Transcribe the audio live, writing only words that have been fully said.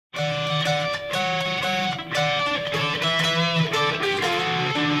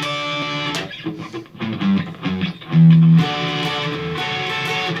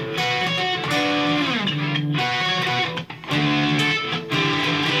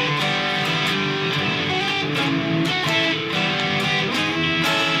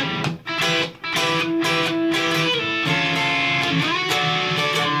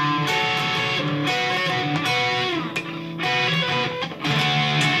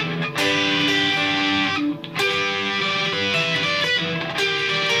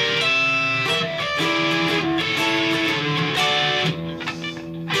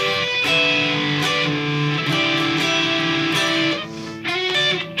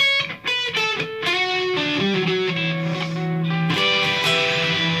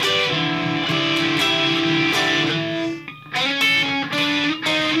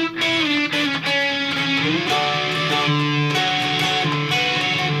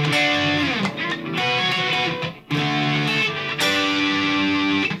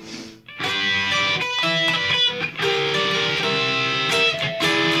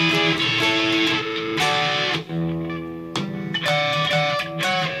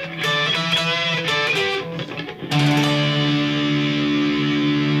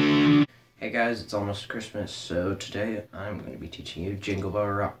guys, it's almost Christmas, so today I'm going to be teaching you Jingle Bell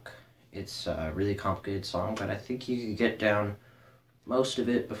Rock. It's a really complicated song, but I think you could get down most of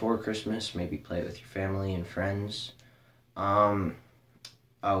it before Christmas, maybe play it with your family and friends. Oh,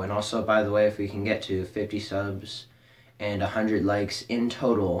 and also, by the way, if we can get to 50 subs and 100 likes in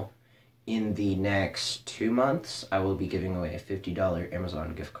total in the next 2 months, I will be giving away a $50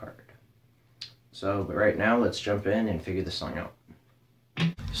 Amazon gift card. So, but right now, let's jump in and figure the song out.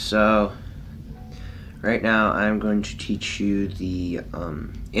 So, right now I'm going to teach you the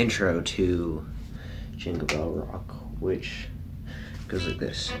intro to Jingle Bell Rock, which goes like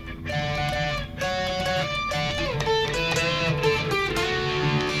this.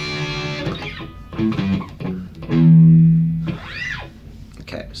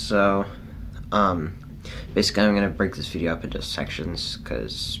 Okay, so basically I'm going to break this video up into sections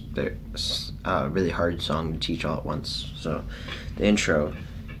because it's a really hard song to teach all at once. So the intro,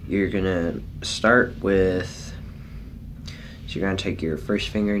 you're going to start with, so you're going to take your first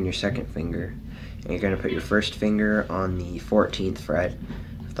finger and your second finger, and you're going to put your first finger on the 14th fret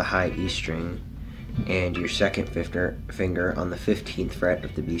of the high E string, and your second finger on the 15th fret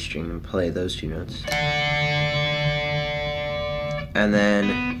of the B string, and play those two notes. And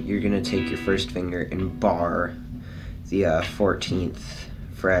then you're going to take your first finger and bar the 14th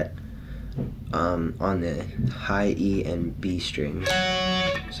fret on the high E and B strings.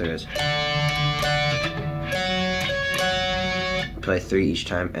 So it goes. Play 3 each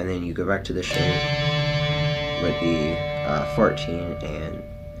time, and then you go back to the string with the 14 and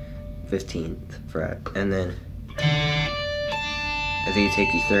 15th fret. And then you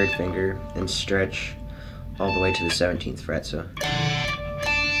take your third finger and stretch all the way to the 17th fret. So,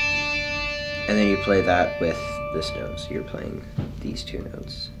 and then you play that with this note. So you're playing these two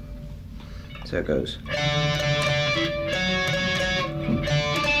notes. So it goes.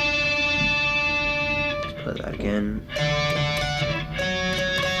 Let's play that again.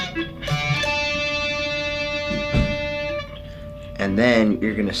 And then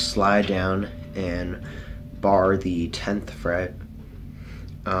you're gonna slide down and bar the 10th fret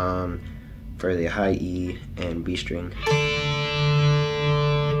for the high E and B string.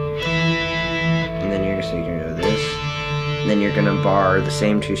 And then you're gonna go this. And then you're gonna bar the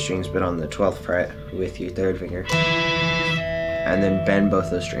same two strings but on the 12th fret with your third finger. And then bend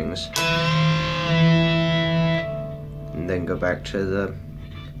both those strings. And then go back to the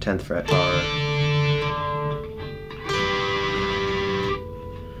 10th fret bar.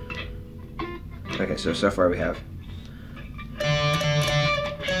 Okay, so far we have.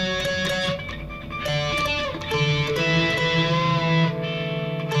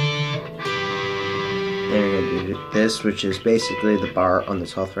 Then we're going to do this, which is basically the bar on the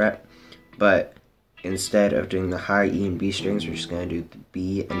 12th fret, but instead of doing the high E and B strings, we're just going to do the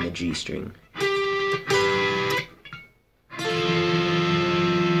B and the G string.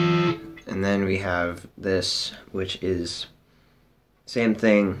 And then we have this, which is same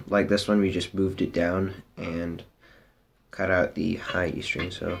thing like this one, we just moved it down and cut out the high E string.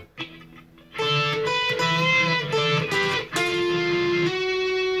 So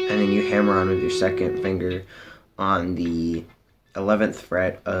and then you hammer on with your second finger on the 11th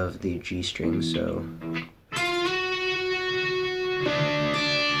fret of the G string. So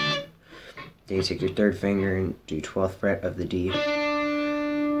then you take your third finger and do 12th fret of the D.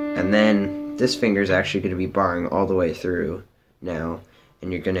 And then this finger is actually going to be barring all the way through now,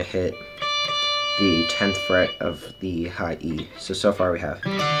 and you're going to hit the 10th fret of the high E. So far we have.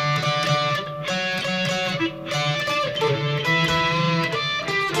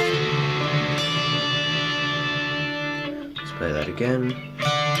 Let's play that again.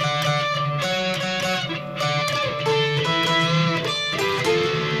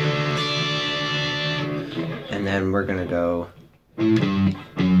 And then we're going to go,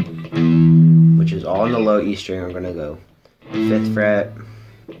 which is all in the low E string, we're going to go 5th fret,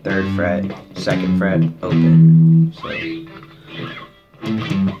 3rd fret, 2nd fret, open. So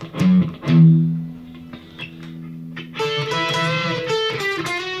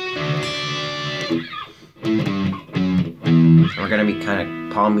we're going to be kind of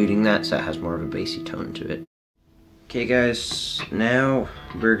palm muting that so it has more of a bassy tone to it. Okay guys, now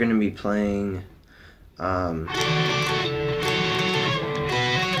we're going to be playing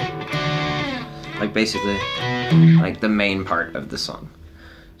like basically like the main part of the song.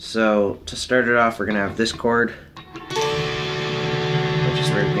 So to start it off, we're gonna have this chord, which is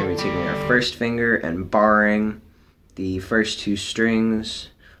where we're gonna be taking our first finger and barring the first two strings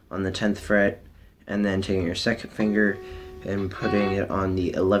on the 10th fret, and then taking your second finger and putting it on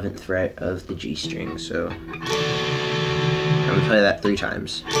the 11th fret of the G string. So I'm gonna play that 3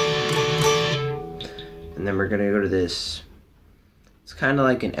 times. and then we're gonna go to this. It's kind of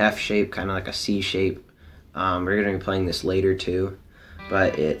like an F shape, kind of like a C shape. We're gonna be playing this later too,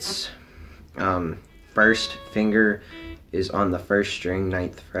 but it's first finger is on the first string,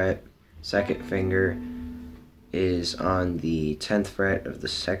 9th fret. Second finger is on the 10th fret of the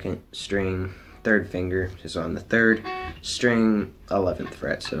 2nd string. Third finger is on the 3rd string, 11th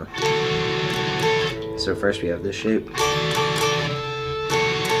fret. So first we have this shape.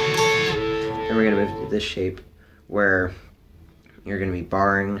 Then we're gonna move to this shape where you're gonna be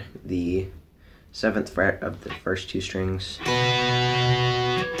barring the 7th fret of the first 2 strings,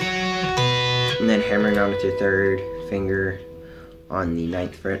 and then hammering on with your 3rd finger on the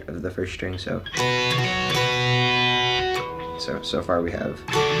 9th fret of the first string. So far we have.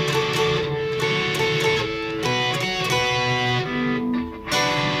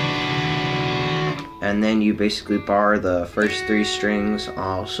 And then you basically bar the first 3 strings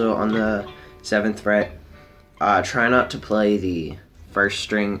also on the 7th fret. Try not to play the first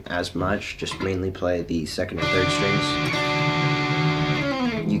string as much, just mainly play the 2nd and 3rd strings.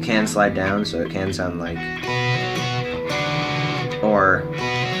 You can slide down, so it can sound like, or,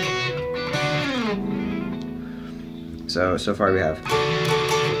 so far we have.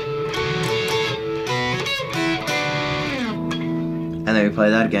 And then we play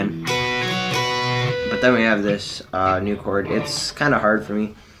that again. But then we have this new chord. It's kind of hard for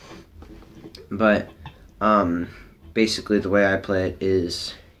me, but basically the way I play it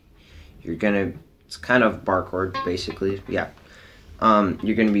is it's kind of bar chord basically, yeah.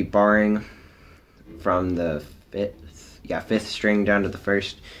 You're gonna be barring from the 5th string down to the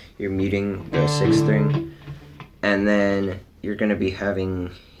 1st. You're muting the 6th string, and then you're gonna be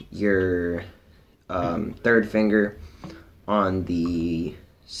having your 3rd finger on the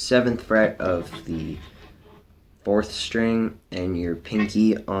 7th fret of the 4th string, and your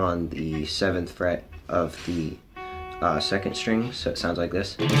pinky on the 7th fret of the 2nd string, so it sounds like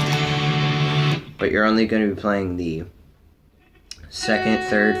this. But you're only going to be playing the 2nd,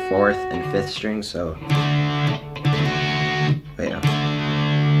 3rd, 4th, and 5th string, so yeah.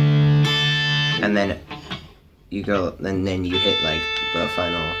 And then you go, and then you hit like the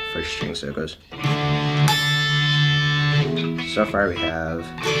final 1st string, so it goes. So far we have.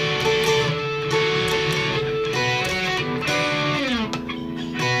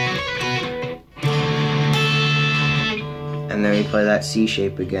 And then we play that C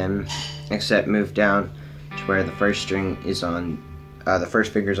shape again, except move down to where the 1st string is on, the 1st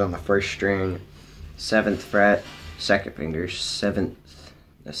finger is on the 1st string, 7th fret, 2nd finger, 7th,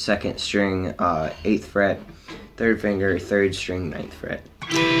 the 2nd string, 8th fret, 3rd finger, 3rd string, 9th fret.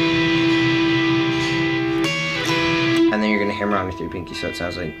 And then you're gonna hammer on with your pinky, so it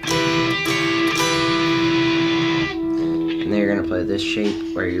sounds like. And then you're gonna play this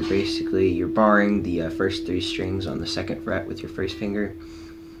shape where you're barring the first 3 strings on the 2nd fret with your 1st finger,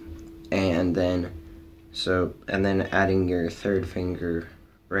 and then adding your 3rd finger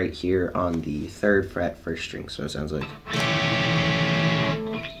right here on the 3rd fret 1st string, so it sounds like.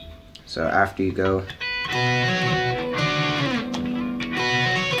 So after you go.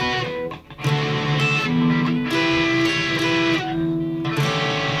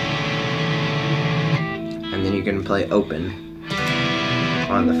 And then you're going to play open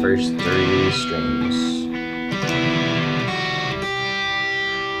on the first 3 strings.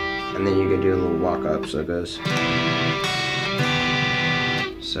 And then you're going to do a little walk up, so it goes.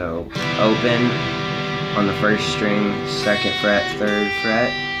 So open on the 1st string, 2nd fret, 3rd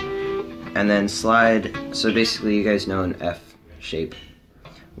fret, and then slide. So basically you guys know an F shape,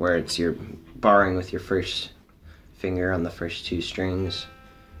 where it's you're barring with your 1st finger on the first 2 strings,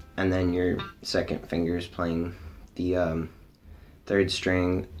 and then your 2nd finger is playing the 3rd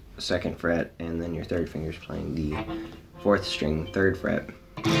string, 2nd fret, and then your 3rd finger is playing the 4th string, 3rd fret.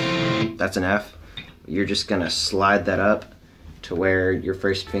 That's an F. You're just gonna slide that up to where your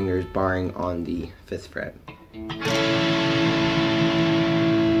 1st finger is barring on the 5th fret.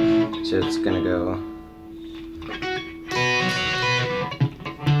 So it's gonna go.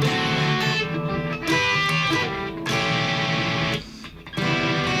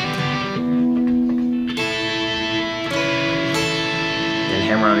 Then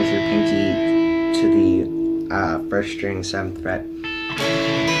hammer on with your pinky to the 1st string, 7th fret.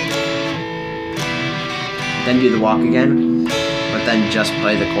 Then do the walk again, but then just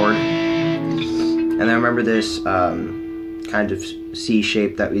play the chord. And then remember this kind of C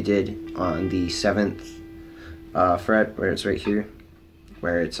shape that we did on the 7th fret, where it's right here,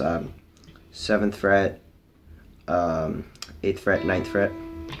 where it's 7th fret, 8th fret, 9th fret.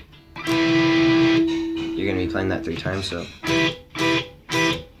 You're going to be playing that 3 times, so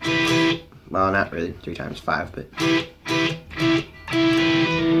well, not really 3 times 5, but then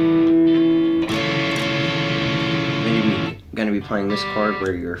you're going to be playing this chord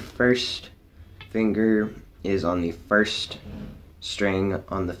where your first finger is on the 1st string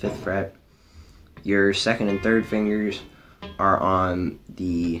on the 5th fret. Your 2nd and 3rd fingers are on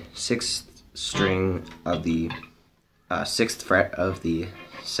the 6th string of the 6th fret of the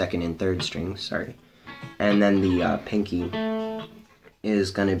 2nd and 3rd strings, sorry. And then the pinky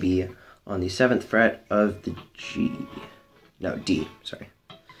is going to be on the 7th fret of the D, sorry.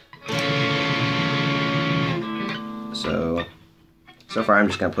 So far I'm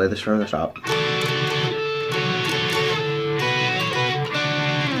just going to play this from the top.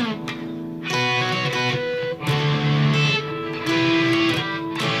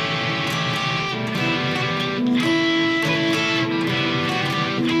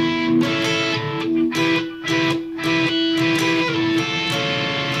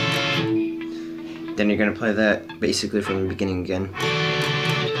 Then you're going to play that basically from the beginning again.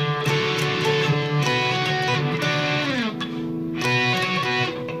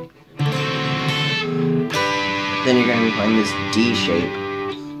 Then you're going to be playing this D shape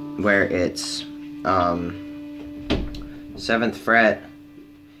where it's 7th fret,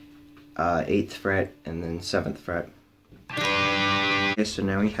 8th fret, and then 7th fret. Okay, so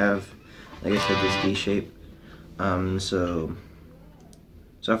now we have, like I said, this D shape. So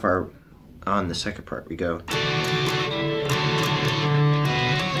far on the second part we go.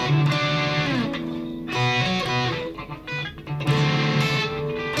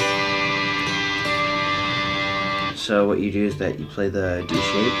 So what you do is that you play the D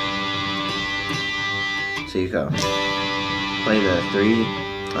shape. So you go play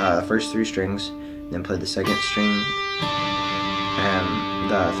the first 3 strings, then play the 2nd string and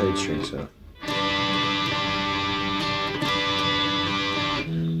the 3rd string.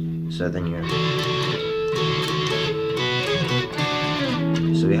 So then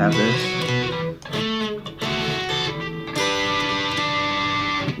so we have this.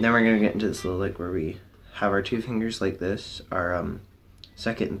 Then we're gonna get into this little lick where we have our 2 fingers like this, our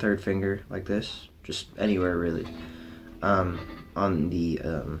 2nd and 3rd finger like this, just anywhere really, on the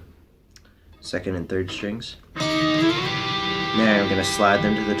 2nd and 3rd strings. Then I'm gonna slide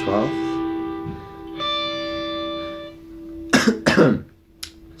them to the 12th.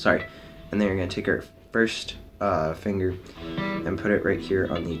 Sorry. And then you're going to take our first finger and put it right here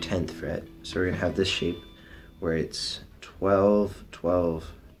on the 10th fret. So we're going to have this shape where it's 12,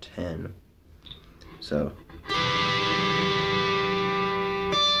 12, 10. So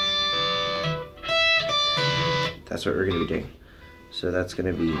that's what we're going to be doing. So that's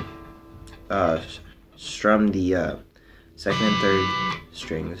going to be strum the 2nd and 3rd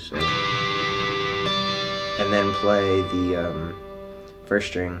strings. So, and then play the 1st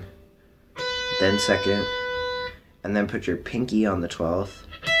string, then 2nd, and then put your pinky on the 12th.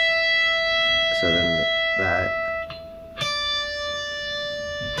 So then that.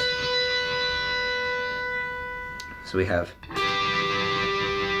 So we have.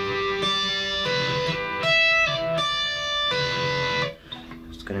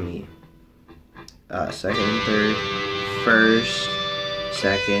 It's gonna be 2nd and 3rd, 1st,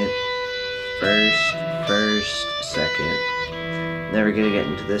 2nd, 1st, 1st, 2nd. Then we're gonna get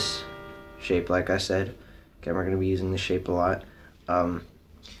into this shape, like I said. Again, we're gonna be using this shape a lot.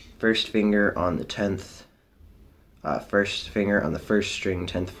 1st finger on the 10th, 1st finger on the 1st string,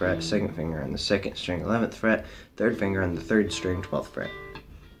 10th fret, 2nd finger on the 2nd string, 11th fret, 3rd finger on the 3rd string, 12th fret.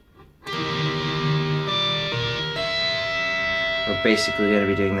 We're basically gonna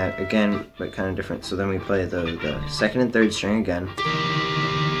be doing that again, but kind of different. So then we play the 2nd and 3rd string again,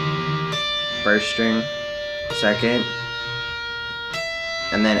 1st string, 2nd,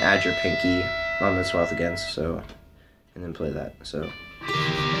 and then add your pinky on the 12th again, so, and then play that. So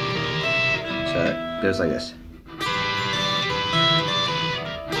it goes like this.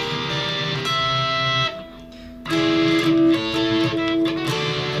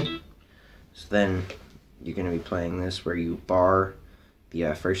 So then you're going to be playing this where you bar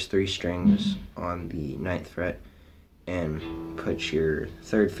the first 3 strings on the 9th fret and put your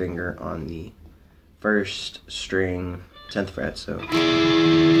 3rd finger on the 1st string, 10th fret. So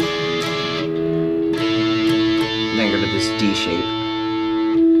then go to this D shape,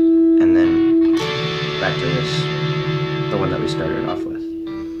 and then back to this, the one that we started off with.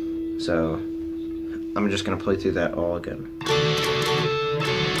 So I'm just going to play through that all again.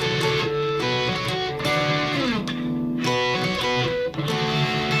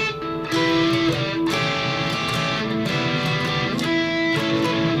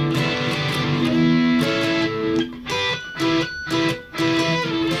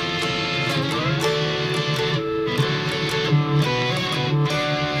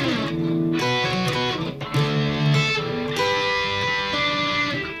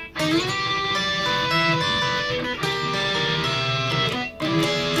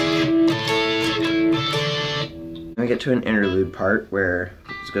 get to an interlude part where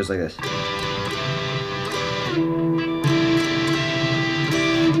it goes like this.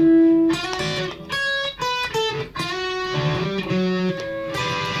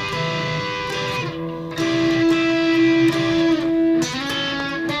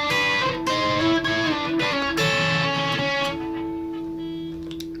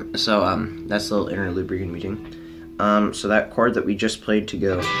 So that's the little interlude we're gonna be doing. So that chord that we just played to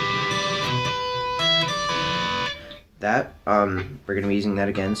go, that we're gonna be using that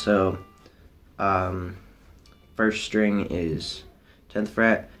again. So first string is 10th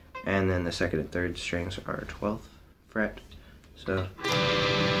fret, and then the second and third strings are 12th fret. So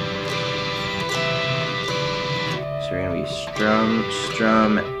we're gonna be strum,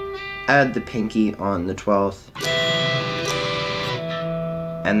 strum, add the pinky on the 12th.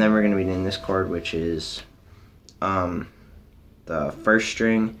 And then we're going to be doing this chord, which is the first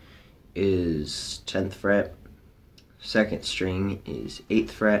string is 10th fret, second string is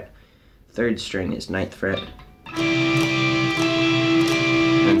 8th fret, third string is 9th fret,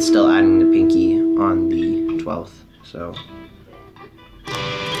 and still adding the pinky on the 12th. So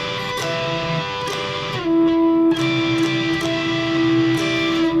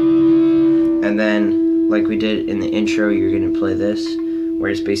and then, like we did in the intro, you're going to play this, where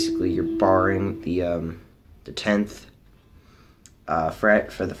it's basically you're barring the 10th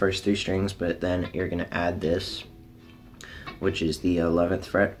fret for the first 3 strings, but then you're going to add this, which is the 11th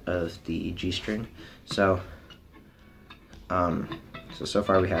fret of the G string. So, so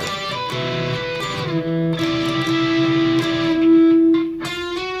far we have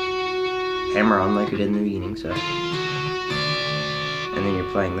hammer on like we did in the beginning. So, and then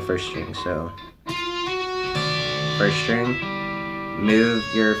you're playing the first string. So, first string. Move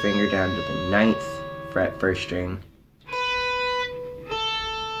your finger down to the 9th fret first string.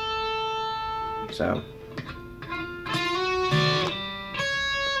 So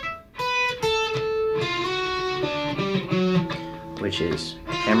which is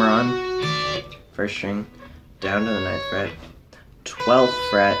hammer on first string down to the 9th fret, 12th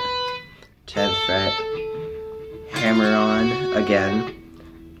fret, 10th fret, hammer on again,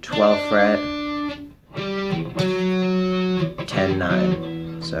 12th fret, 10,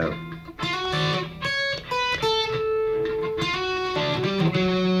 9. So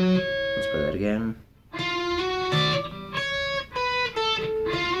let's play that again.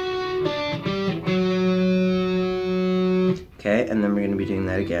 Okay, and then we're going to be doing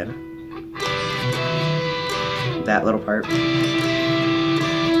that again. That little part. But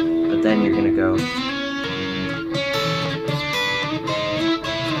then you're going to go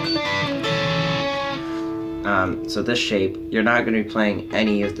so this shape, you're not going to be playing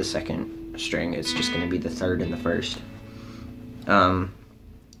any of the second string, it's just going to be the third and the first. And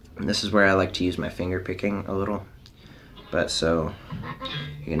this is where I like to use my finger picking a little. But so,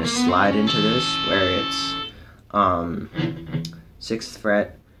 you're going to slide into this where it's 6th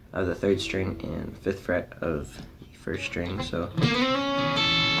fret of the 3rd string and 5th fret of the 1st string. So,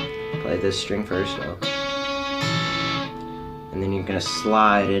 play this string first, so. And then you're going to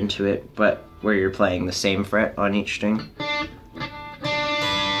slide into it, but where you're playing the same fret on each string. And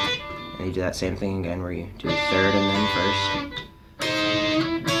you do that same thing again where you do the 3rd and then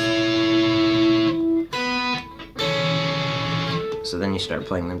 1st. So then you start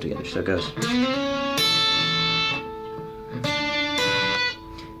playing them together. So it goes.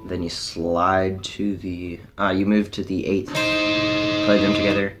 Then you slide to the, you move to the 8th, play them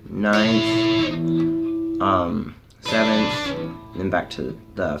together, 9th, 7th, and then back to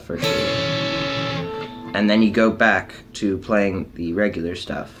the 1st string. And then you go back to playing the regular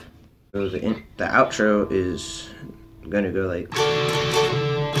stuff. So the outro is going to go like.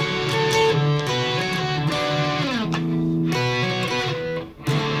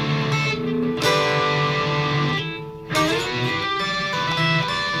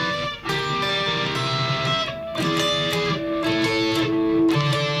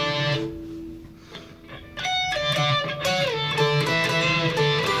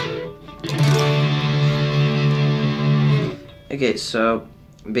 Okay, so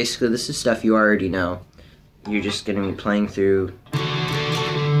basically this is stuff you already know. You're just going to be playing through. But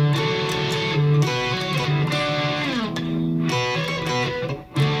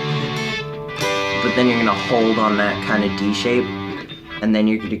then you're going to hold on that kind of D shape, and then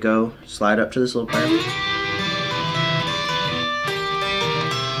you're going to go slide up to this little part.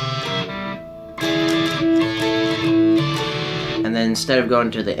 And then instead of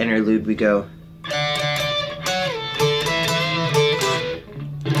going to the interlude, we go.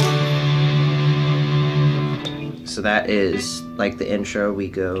 So that is like the intro. We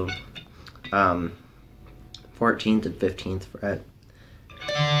go 4 14th and 15th fret.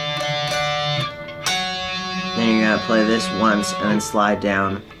 Then you're gonna play this once and then slide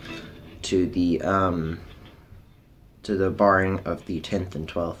down to the barring of the 10th and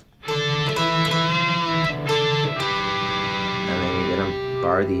 12th. And then you're gonna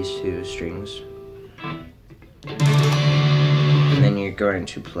bar these two strings. And then you're going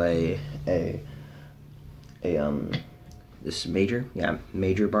to play this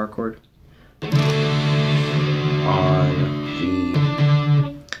major bar chord on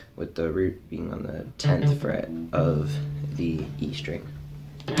with the root being on the 10th fret of the E string.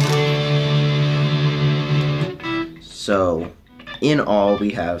 So in all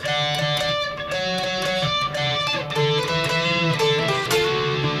we have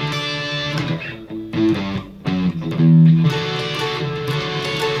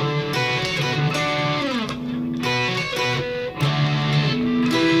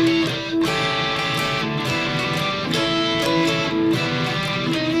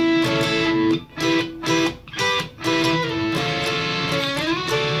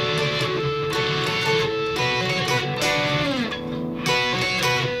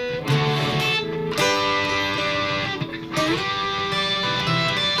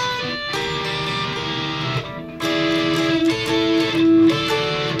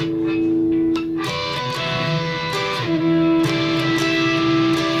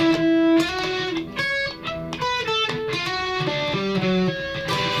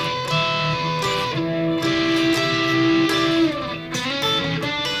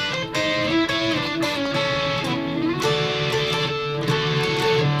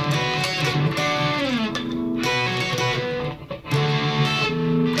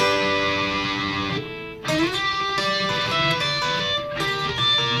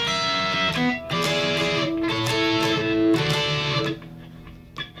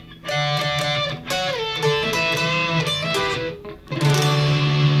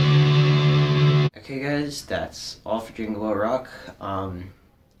Okay guys, that's all for Jingle Bell Rock.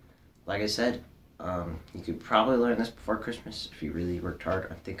 Like I said, you could probably learn this before Christmas if you really worked hard.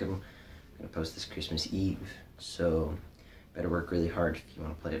 I think I'm going to post this Christmas Eve, so better work really hard if you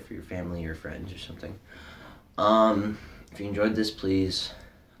want to play it for your family or friends or something. If you enjoyed this, please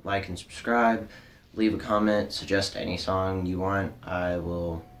like and subscribe, leave a comment, suggest any song you want. I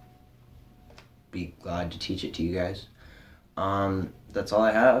will be glad to teach it to you guys. That's all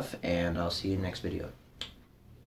I have, and I'll see you in the next video.